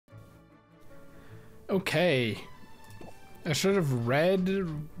Okay. I should have read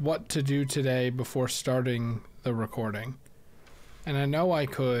what to do today before starting the recording. And I know I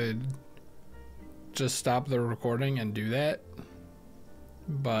could just stop the recording and do that,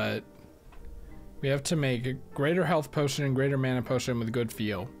 but we have to make a greater health potion and greater mana potion with good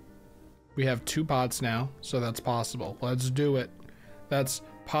feel. We have 2 pots now, so that's possible. Let's do it. That's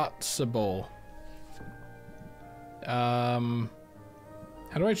possible.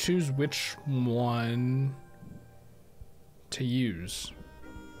 How do I choose which one to use?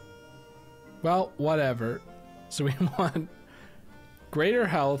 Well, whatever. So we want greater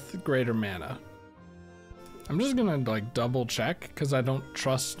health, greater mana. I'm just gonna like double check because I don't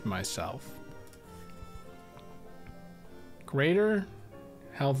trust myself. Greater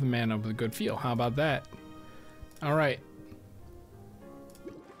health and mana with a good feel. How about that? All right.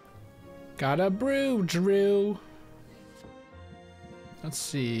 Gotta brew, Drew. Let's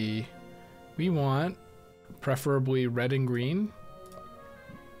see. We want preferably red and green.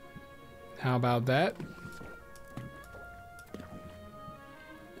 How about that?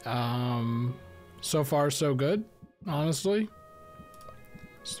 So far so good, honestly.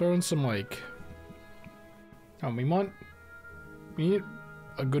 Let's throw in some like, we need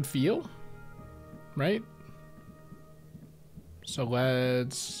a good feel, right? So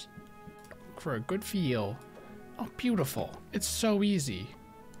let's look for a good feel. Oh, beautiful. It's so easy.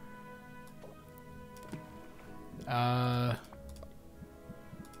 I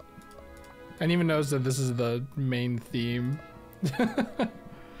didn't even notice that this is the main theme.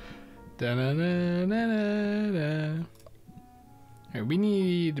 Da-na-na-na-na-na. Okay, we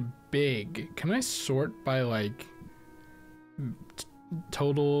need big. Can I sort by like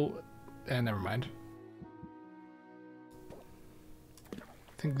total? Never mind. I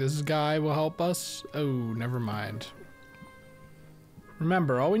think this guy will help us. Oh, never mind.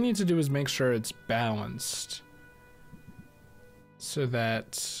 Remember, all we need to do is make sure it's balanced. So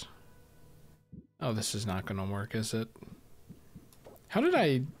that... Oh, this is not gonna work, is it? How did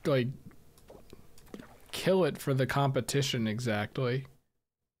I, like, kill it for the competition exactly?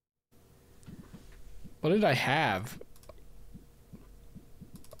 What did I have?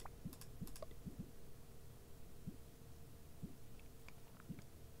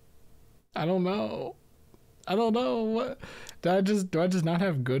 I don't know. I don't know. What do I just not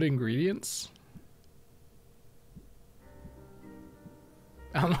have good ingredients?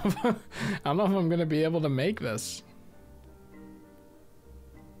 I don't know if I'm gonna be able to make this.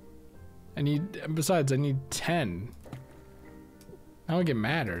 Besides, I need 10. I don't think it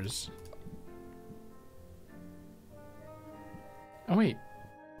matters. Oh wait,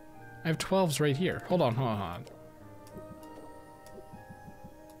 I have 12s right here. Hold on.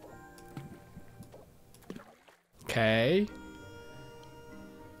 Okay.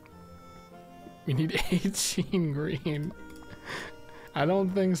 We need 18 green. I don't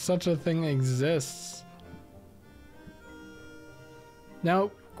think such a thing exists. Now,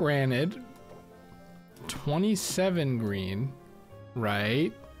 granted, 27 green,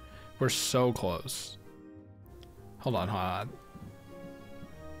 right? We're so close. Hold on.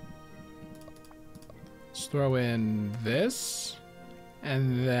 Let's throw in this,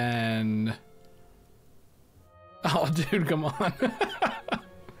 and then... Oh, dude, come on.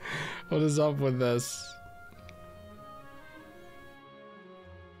 What is up with this?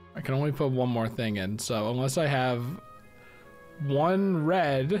 I can only put one more thing in, so unless I have one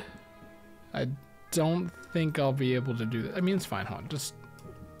red, I don't think I'll be able to do that. I mean, it's fine, hold on, just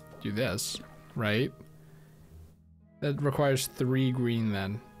do this, right? That requires 3 green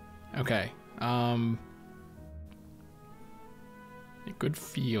then. Okay, a good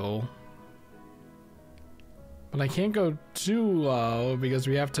feel. But I can't go too low because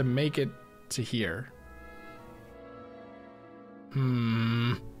we have to make it to here.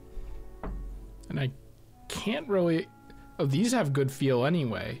 And I can't really... Oh, these have good feel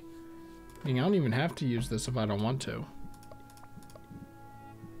anyway. I mean, I don't even have to use this if I don't want to.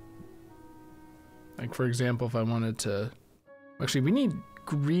 Like, for example, if I wanted to... Actually, we need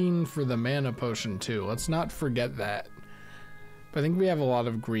green for the mana potion too. Let's not forget that. But I think we have a lot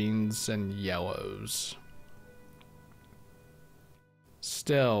of greens and yellows.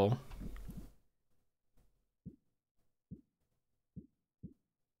 Still.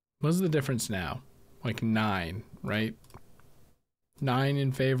 What's the difference now? Like 9, right? 9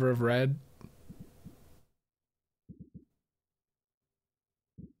 in favor of red.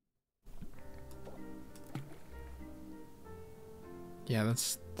 Yeah,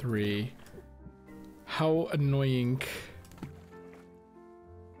 that's 3. How annoying.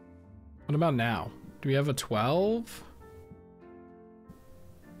 What about now? Do we have a 12?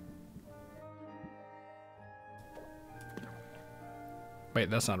 Wait,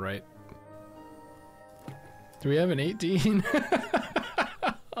 that's not right. Do we have an 18?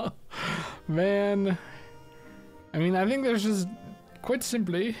 Man. I mean, I think there's just, quite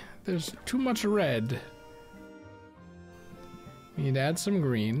simply, there's too much red. We need to add some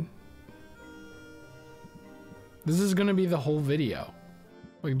green. This is gonna be the whole video.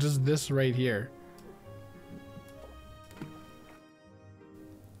 Like, just this right here.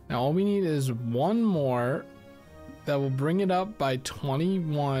 Now, all we need is one more that will bring it up by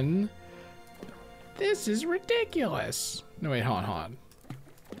 21. This is ridiculous. No, wait, hold on.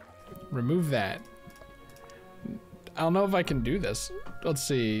 Remove that. I don't know if I can do this. Let's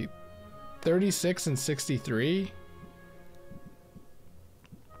see. 36 and 63.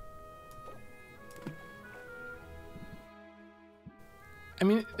 I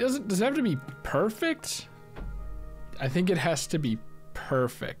mean, does it have to be perfect? I think it has to be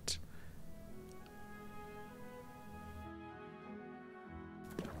perfect.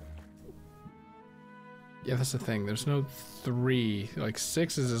 Yeah, that's the thing. There's no 3. Like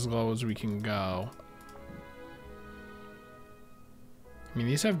 6 is as low as we can go. I mean,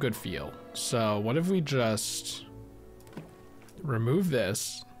 these have good feel. So what if we just remove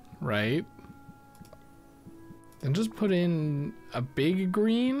this, right? Then just put in a big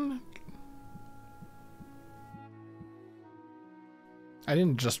green. I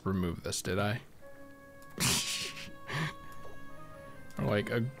didn't just remove this, did I? Or like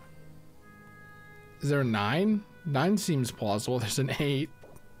a... Is there a 9? 9 seems plausible. There's an 8.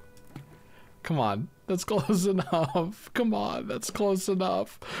 Come on. That's close enough. Come on. That's close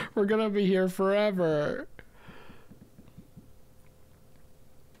enough. We're gonna be here forever.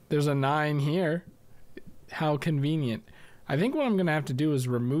 There's a 9 here. How convenient. I think what I'm gonna have to do is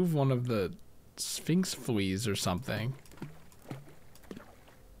remove one of the Sphinx fleas or something.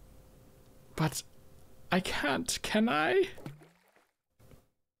 But I can't, can I?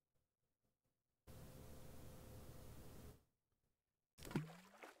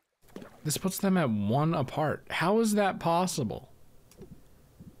 This puts them at 1 apart. How is that possible?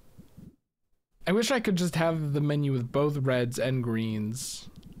 I wish I could just have the menu with both reds and greens.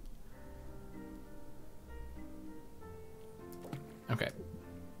 Okay.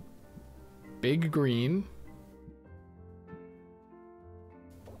 Big green.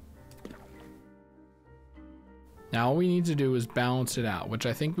 Now all we need to do is balance it out, which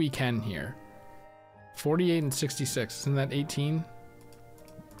I think we can here. 48 and 66, isn't that 18?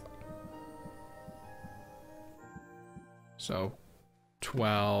 So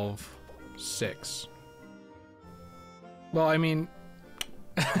 12, 6. Well, I mean,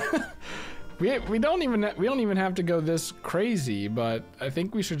 we don't even have to go this crazy, but I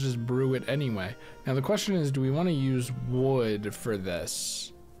think we should just brew it anyway. Now the question is, do we want to use wood for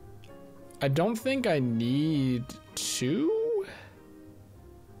this? I don't think I need 2,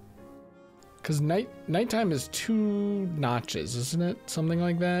 because nighttime is 2 notches, isn't it? Something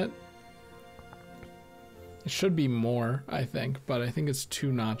like that. It should be more, I think, but I think it's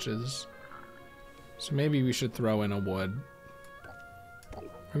 2 notches. So maybe we should throw in a wood.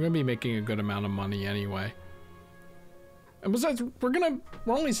 We're gonna be making a good amount of money anyway. And besides, we're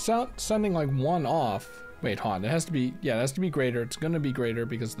only sending like 1 off. Wait, hold on, it has to be, yeah, it has to be greater. It's gonna be greater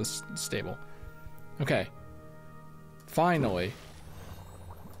because this is stable. Okay. Finally.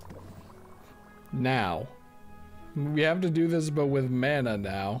 Now. We have to do this, but with mana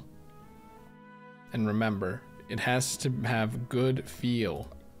now. And remember, it has to have good feel.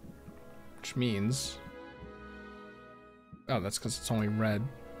 Which means... Oh, that's because it's only red.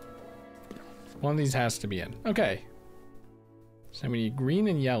 One of these has to be in. Okay. So we need green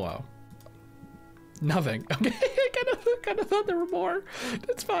and yellow. Nothing. Okay, I kind of thought there were more.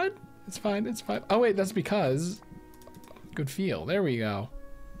 It's fine. It's fine. It's fine. Oh wait, that's because good feel. There we go.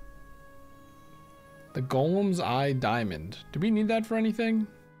 The Golem's Eye Diamond. Do we need that for anything?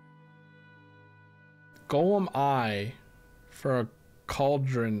 Golem Eye for a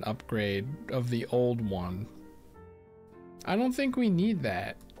cauldron upgrade of the old one. I don't think we need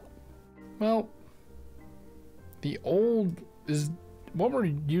that. Well, the old is what we're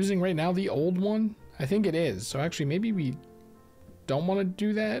using right now, the old one? I think it is. So actually maybe we don't want to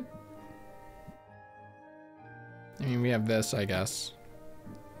do that. I mean, we have this, I guess.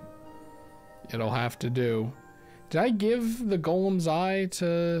 It'll have to do. Did I give the Golem's Eye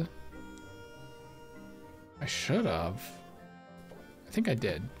to... I should have. I think I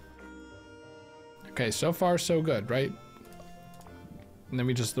did. Okay, so far so good, right? And then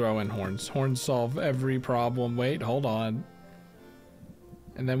we just throw in horns. Horns solve every problem. Wait, hold on.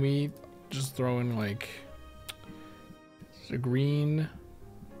 And then we just throw in like a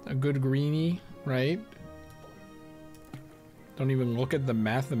good greenie, right? Don't even look at the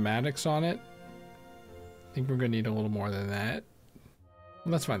mathematics on it. I think we're gonna need a little more than that.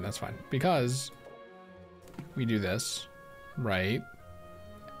 Well, that's fine, because we do this, right?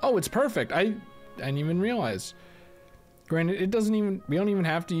 Oh, it's perfect. I didn't even realize. Granted, we don't even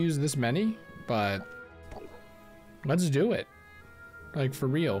have to use this many, but let's do it. Like, for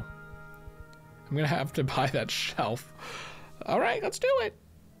real. I'm gonna have to buy that shelf. All right, let's do it.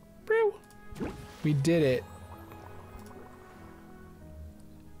 Brew. We did it.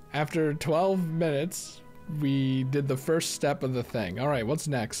 After 12 minutes, we did the first step of the thing. All right, what's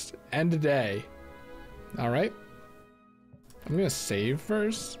next? End a day. All right. I'm gonna save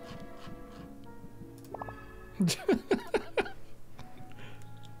first.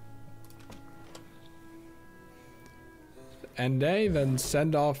 End day, then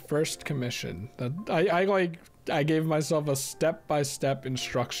send off first commission. I gave myself a step-by-step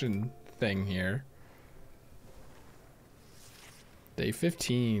instruction thing here. Day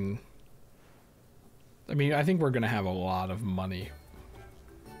 15. I mean, I think we're gonna have a lot of money.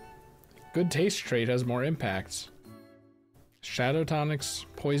 Good taste trait has more impacts. Shadow tonics,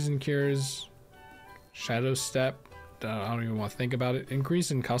 poison cures, shadow step. I don't even want to think about it.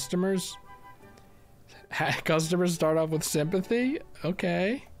 Increase in customers. Customers start off with sympathy.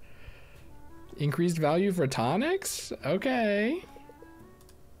 Okay. Increased value for tonics. Okay.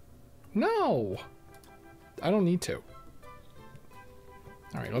 No, I don't need to.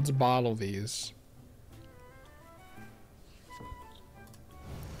 All right, let's bottle these.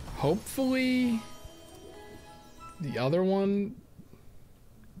 Hopefully the other one.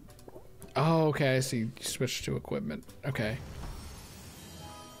 Oh, okay, I see. You switch to equipment. Okay.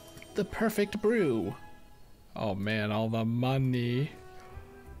 The perfect brew. Oh man, all the money.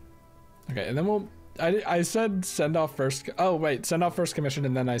 Okay, and then we'll. I said send off first. Oh wait, send off first commission,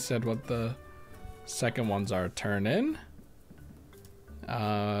 and then I said what the second ones are. Turn in.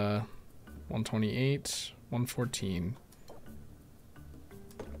 128, 114.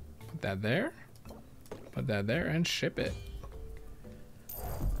 Put that there. Put that there and ship it.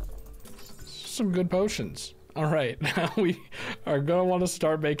 Some good potions. All right, now we are gonna want to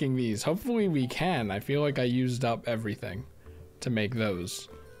start making these. Hopefully we can. I feel like I used up everything to make those,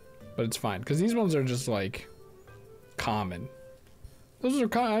 but it's fine because these ones are just like common. Those are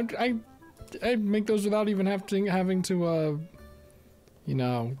common. I make those without even having to you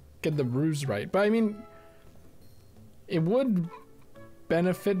know, get the brews right. But I mean, it would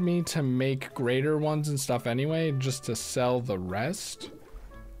benefit me to make greater ones and stuff anyway, just to sell the rest.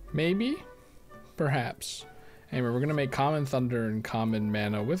 Maybe, perhaps. Anyway, we're gonna make common thunder and common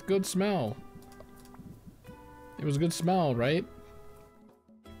mana with good smell. It was good smell, right?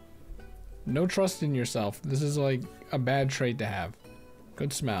 No trust in yourself. This is like a bad trait to have.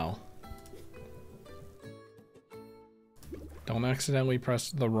 Good smell. Don't accidentally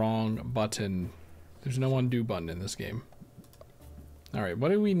press the wrong button. There's no undo button in this game. All right,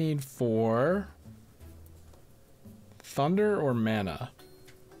 what do we need for thunder or mana?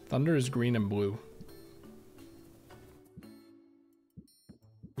 Thunder is green and blue.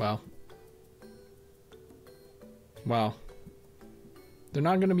 Well, they're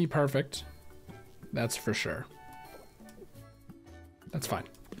not gonna be perfect. That's for sure. That's fine.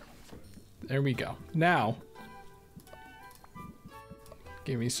 There we go. Now,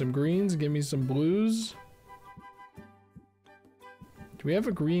 give me some greens, give me some blues. Do we have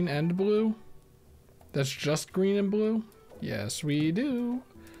a green and blue? That's just green and blue? Yes, we do.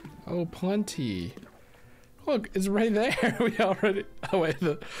 Oh, plenty. Look, it's right there. We already. Oh wait,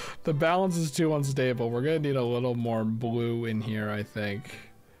 the balance is too unstable. We're gonna need a little more blue in here, I think.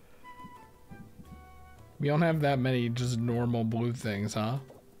 We don't have that many just normal blue things, huh?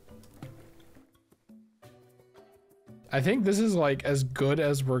 I think this is like as good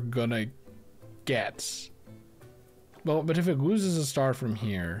as we're gonna get. Well, but if it loses a star from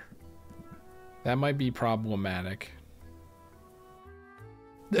here, that might be problematic.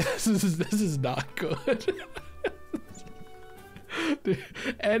 This is not good. Dude,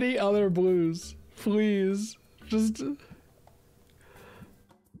 any other blues, please. Just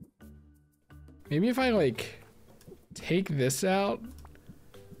maybe if I like take this out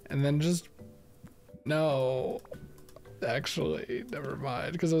and then just no. Actually, never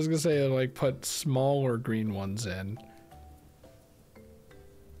mind. Because I was gonna say like put smaller green ones in.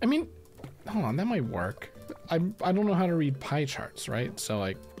 I mean, hold on, that might work. I don't know how to read pie charts, right? So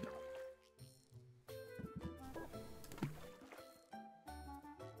like,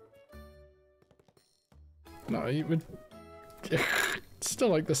 no, you would. It's still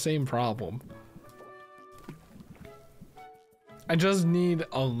like the same problem. I just need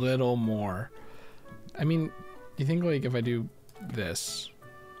a little more. I mean, you think like if I do this.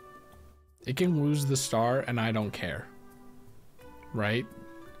 It can lose the star and I don't care. Right?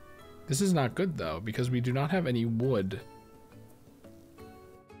 This is not good though, because we do not have any wood.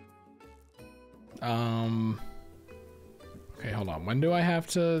 Okay, hold on. When do I have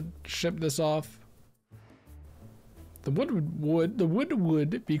to ship this off? The wood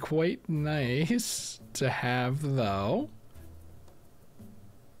would be quite nice to have though.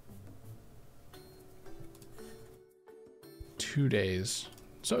 Two days.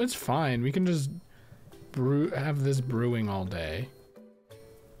 So it's fine. We can just have this brewing all day.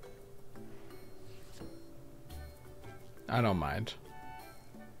 I don't mind.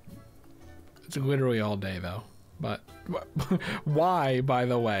 It's literally all day though. But why, by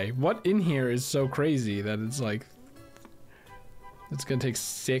the way? What in here is so crazy that it's like, it's gonna take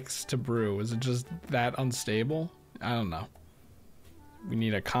 6 to brew? Is it just that unstable? I don't know. We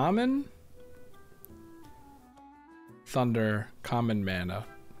need a common, thunder, common mana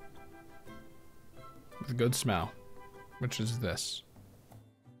with good smell, which is this.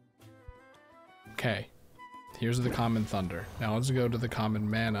 Okay, here's the common thunder. Now let's go to the common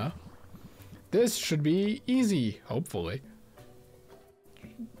mana. This should be easy, hopefully.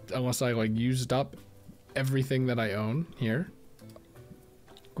 Unless I like used up everything that I own here.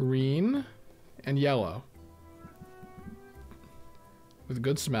 Green and yellow. With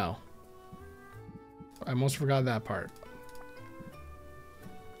good smell. I almost forgot that part.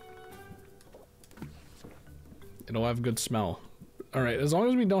 It'll have good smell. Alright, as long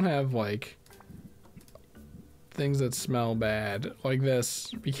as we don't have like things that smell bad. Like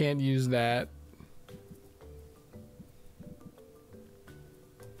this. We can't use that.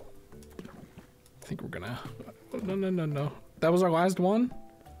 I think we're gonna... No. That was our last one?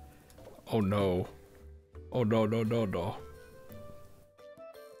 Oh no. Oh no.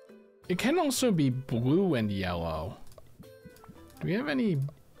 It can also be blue and yellow. Do we have any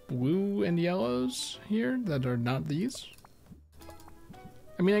blue and yellows here that are not these?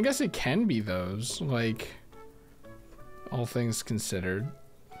 I mean, I guess it can be those, like, all things considered.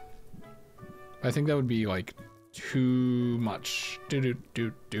 I think that would be like too much.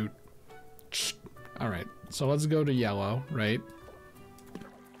 Alright, so let's go to yellow, right?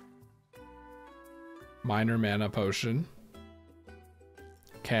 Minor mana potion.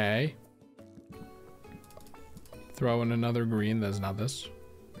 Okay. Throw in another green, that's not this.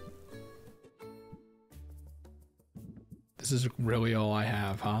 This is really all I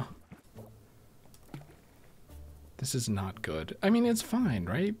have, huh? This is not good. I mean, it's fine,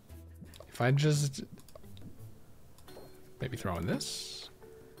 right? If I just... maybe throw in this.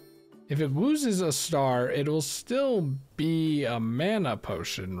 If it loses a star, it'll still be a mana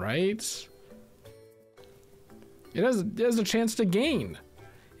potion, right? It has a chance to gain.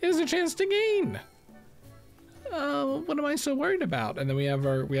 It has a chance to gain. What am I so worried about? And then we have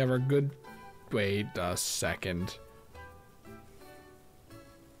our good... Wait a second.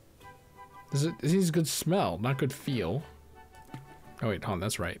 This is good smell, not good feel. Oh wait, hold on,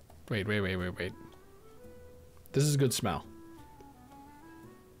 that's right. Wait. This is good smell.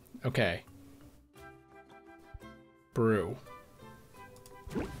 Okay. Brew.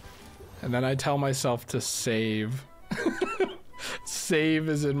 And then I tell myself to save. Save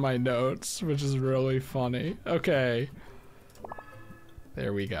is in my notes, which is really funny. Okay.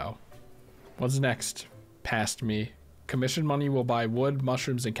 There we go. What's next? Past me. Commission money will buy wood,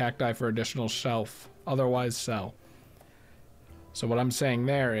 mushrooms, and cacti for additional shelf. Otherwise, sell. So what I'm saying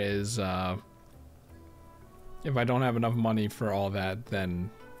there is, if I don't have enough money for all that, then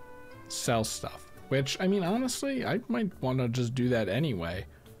sell stuff. Which, I mean, honestly, I might want to just do that anyway.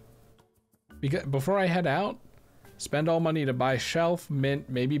 Because before I head out, spend all money to buy shelf, mint,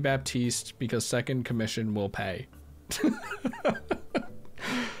 maybe Baptiste, because second commission will pay.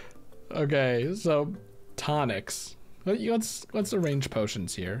 Okay, so tonics. Let's arrange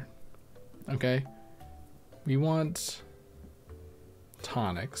potions here. Okay, we want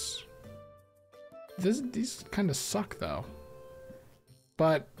tonics. These kind of suck though.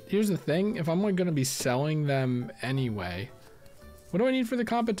 But here's the thing: if I'm going to be selling them anyway, what do I need for the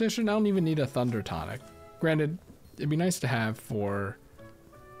competition? I don't even need a thunder tonic. Granted, it'd be nice to have for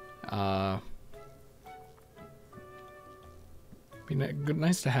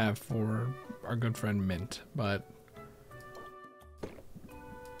nice to have for our good friend Mint, but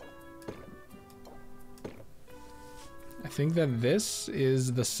I think that this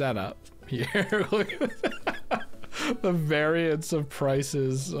is the setup here. Look at that. The variance of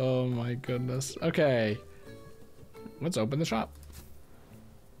prices. Oh my goodness. Okay, let's open the shop.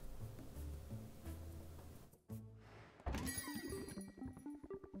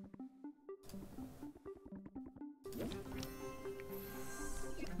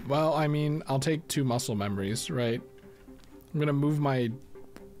 Well, I mean, I'll take 2 muscle memories, right? I'm gonna move my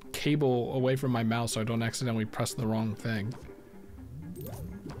cable away from my mouse so I don't accidentally press the wrong thing.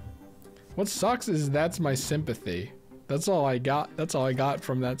 What sucks is that's my sympathy. That's all I got. That's all I got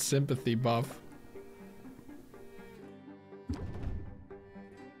from that sympathy buff.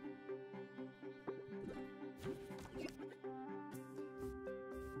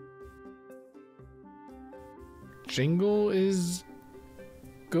 Jingle is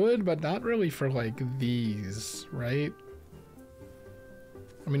good, but not really for like these, right?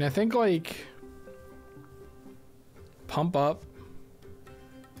 I mean, I think like pump up,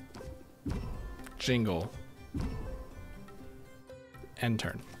 jingle, end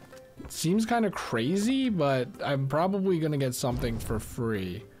turn. Seems kind of crazy, but I'm probably gonna get something for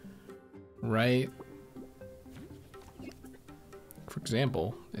free, right? For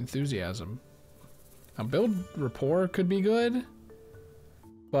example, enthusiasm. Now build rapport could be good,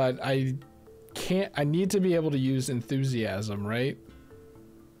 but I need to be able to use enthusiasm, right?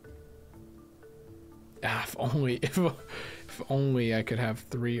 Ah, if only I could have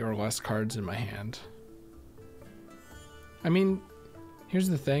 3 or less cards in my hand. I mean, here's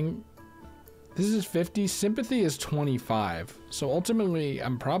the thing. This is 50, sympathy is 25. So ultimately,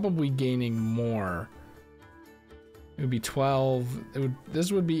 I'm probably gaining more. It would be 12,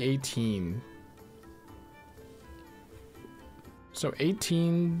 this would be 18. So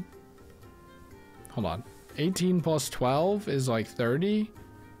 18, hold on, 18 plus 12 is like 30.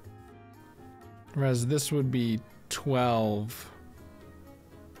 Whereas this would be 12,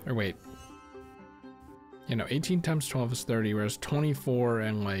 or wait. You know, 18 times 12 is 30, whereas 24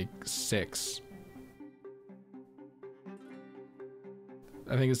 and like 6.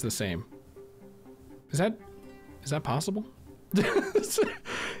 I think it's the same. Is that possible?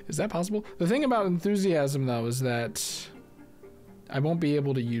 Is that possible? The thing about enthusiasm though is that I won't be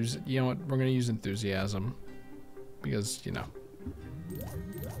able to use it. You know what? We're gonna use enthusiasm because, you know.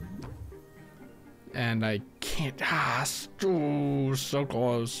 And I can't, so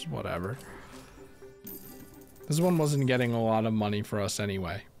close, whatever. This one wasn't getting a lot of money for us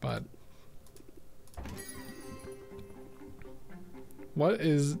anyway, but. What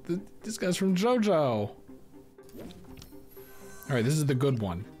is, this guy's from JoJo. All right, this is the good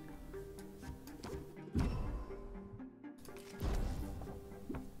one.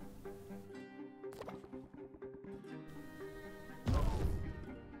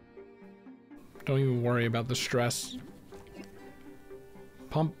 Don't even worry about the stress.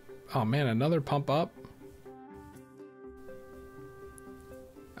 Pump, oh man, another pump up.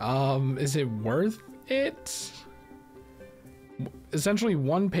 Is it worth it? Essentially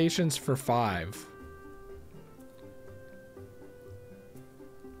 1 patience for 5.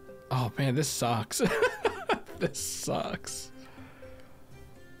 Oh man, this sucks. This sucks.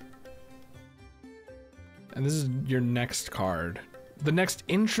 And this is your next card. The next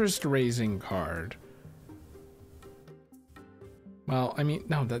interest raising card. Well, I mean,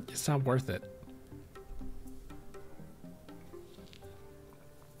 no, it's not worth it.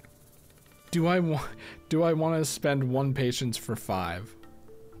 Do I want to spend 1 patience for 5?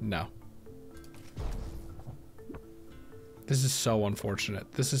 No. This is so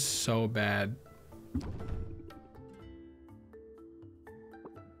unfortunate. This is so bad.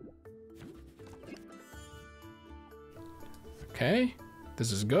 Okay,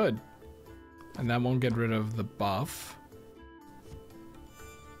 this is good. And that won't get rid of the buff.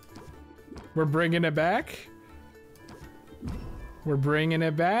 We're bringing it back. We're bringing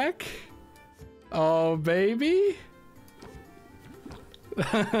it back. Oh, baby.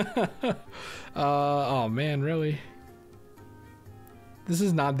 Oh man, really? This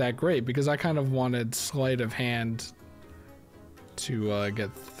is not that great because I kind of wanted sleight of hand to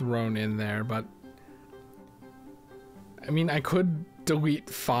get thrown in there, but I mean, I could delete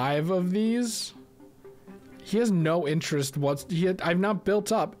 5 of these. He has no interest I've not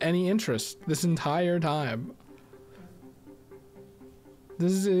built up any interest this entire time.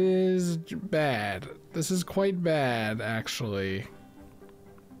 This is bad. This is quite bad, actually.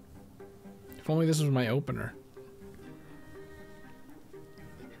 If only this was my opener.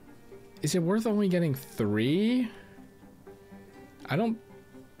 Is it worth only getting 3? I don't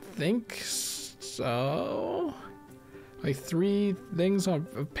think so. Like 3 things of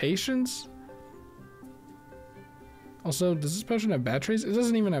patience? Also, does this potion have bad traits? It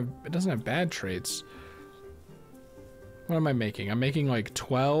doesn't have bad traits. What am I making? I'm making like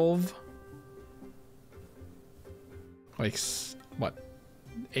 12. Like, what?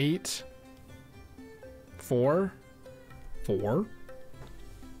 8? 4? 4?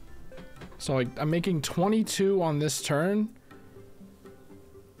 So like, I'm making 22 on this turn.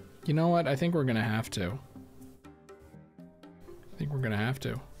 You know what? I think we're gonna have to. I think we're gonna have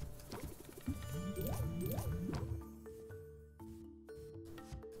to.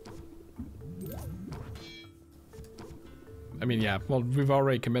 I mean, yeah, well, we've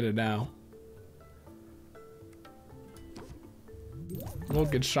already committed now.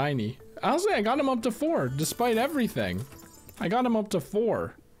 Look, it's shiny. Honestly, I got him up to 4, despite everything. I got him up to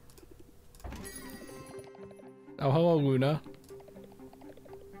 4. Oh, hello, Luna.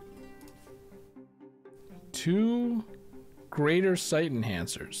 2 greater sight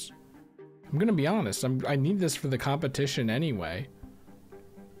enhancers. I'm gonna be honest, I need this for the competition anyway.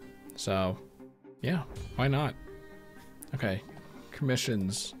 So, yeah, why not? Okay,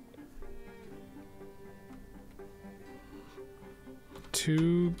 commissions.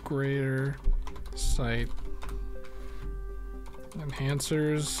 2 greater sight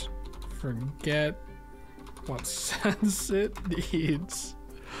enhancers. Forget what sense it needs.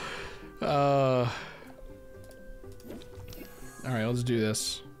 Alright, let's do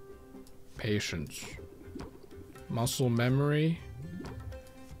this. Patience. Muscle memory.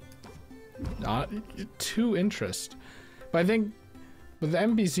 Not 2 interest. But I think with the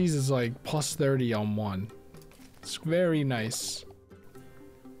NPCs is like plus 30 on 1. It's very nice.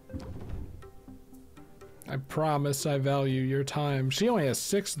 I promise I value your time. She only has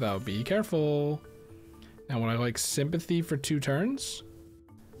 6 though, be careful. Now when I like sympathy for 2 turns?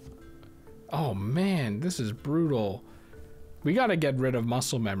 Oh man, this is brutal. We gotta get rid of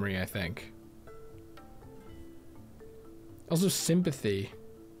muscle memory, I think. Also sympathy.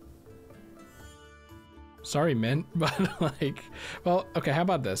 Sorry, Mint, but like, well, okay, how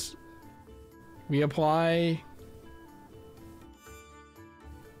about this? We apply,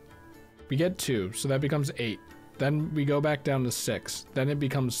 we get 2, so that becomes 8. Then we go back down to 6. Then it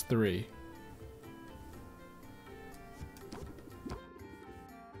becomes 3.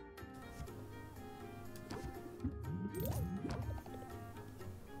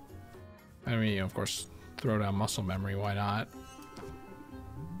 I mean, of course, throw down muscle memory, why not?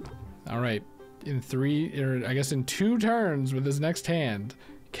 All right. In 3, or I guess in 2 turns with his next hand,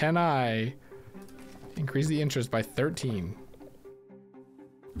 can I increase the interest by 13?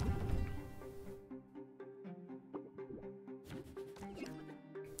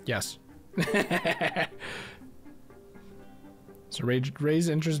 Yes. So raise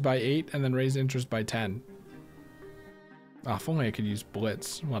interest by 8 and then raise interest by 10. Oh, if only I could use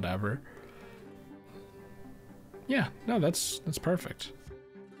Blitz, whatever. Yeah, no, that's perfect.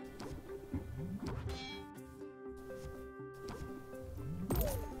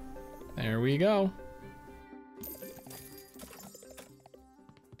 There we go.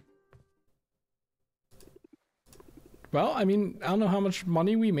 Well, I mean, I don't know how much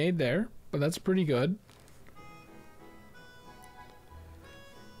money we made there, but that's pretty good.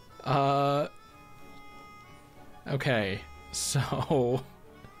 Okay, so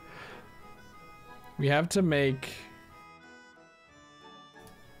we have to make,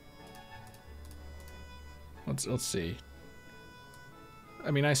 let's see. I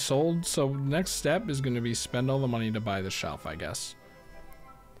mean, I sold, so next step is going to be spend all the money to buy the shelf, I guess.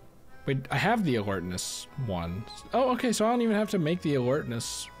 Wait, I have the alertness one. Oh, okay, so I don't even have to make the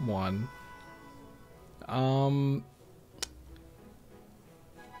alertness one.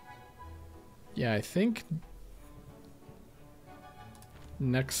 Yeah, I think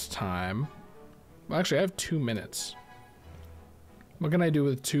next time, well, actually, I have 2 minutes. What can I do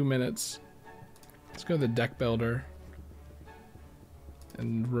with 2 minutes? Let's go to the deck builder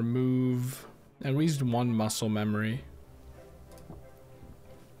and remove at least 1 muscle memory.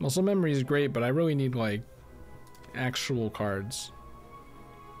 Muscle memory is great, but I really need like actual cards.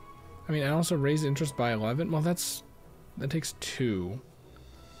 I mean, I also raise interest by 11. Well, that takes 2.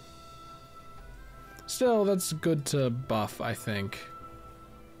 Still, that's good to buff, I think.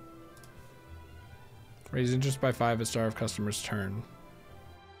 Raise interest by 5 at start of customer's turn.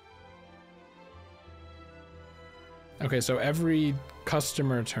 Okay, so every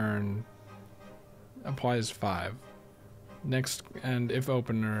customer turn applies 5. Next, and if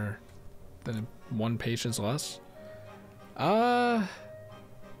opener, then 1 patience less. I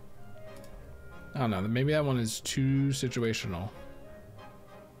don't know, maybe that one is too situational.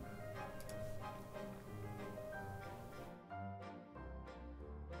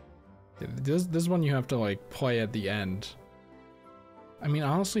 This one you have to like play at the end. I mean,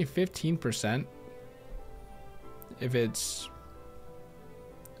 honestly, 15%. If it's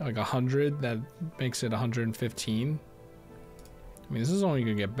like 100, that makes it 115. I mean, this is only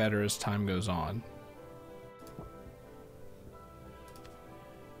gonna get better as time goes on.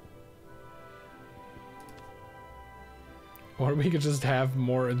 Or we could just have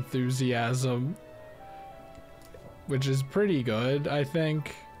more enthusiasm, which is pretty good, I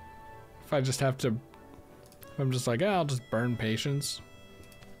think. If I just have to, if I'm just like, I'll just burn patience.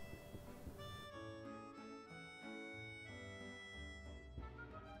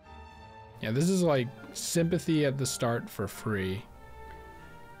 Yeah, this is like sympathy at the start for free.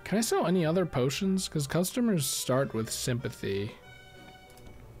 Can I sell any other potions? Because customers start with sympathy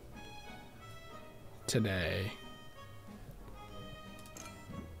today.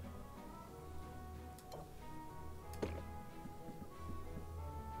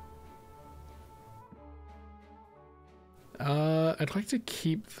 I'd like to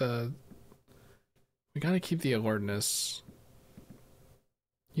keep the... We gotta keep the alertness.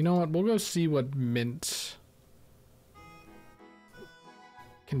 You know what? We'll go see what mint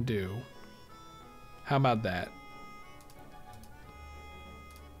can do. How about that?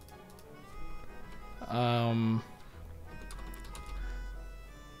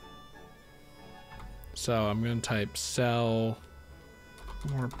 So I'm gonna type sell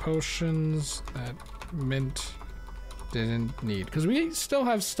more potions that mint didn't need, because we still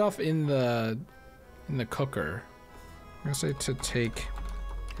have stuff in the cooker. I'm gonna say to take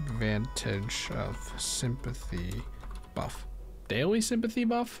advantage of sympathy buff. Daily sympathy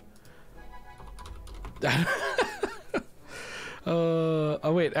buff?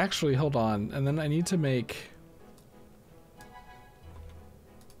 Oh wait, actually hold on, and then I need to make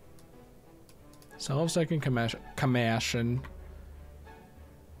sell of second commission.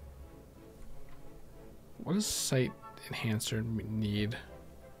 What does site enhancer need?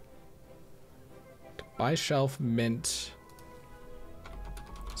 To buy shelf mint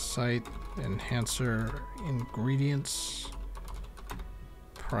site enhancer ingredients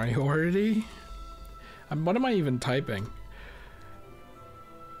priority. What am I even typing?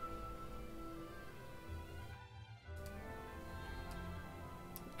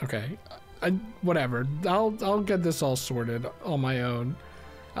 Okay, whatever. I'll get this all sorted on my own.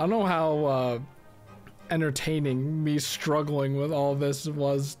 I don't know how entertaining me struggling with all this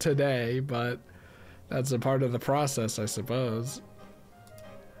was today, but that's a part of the process, I suppose.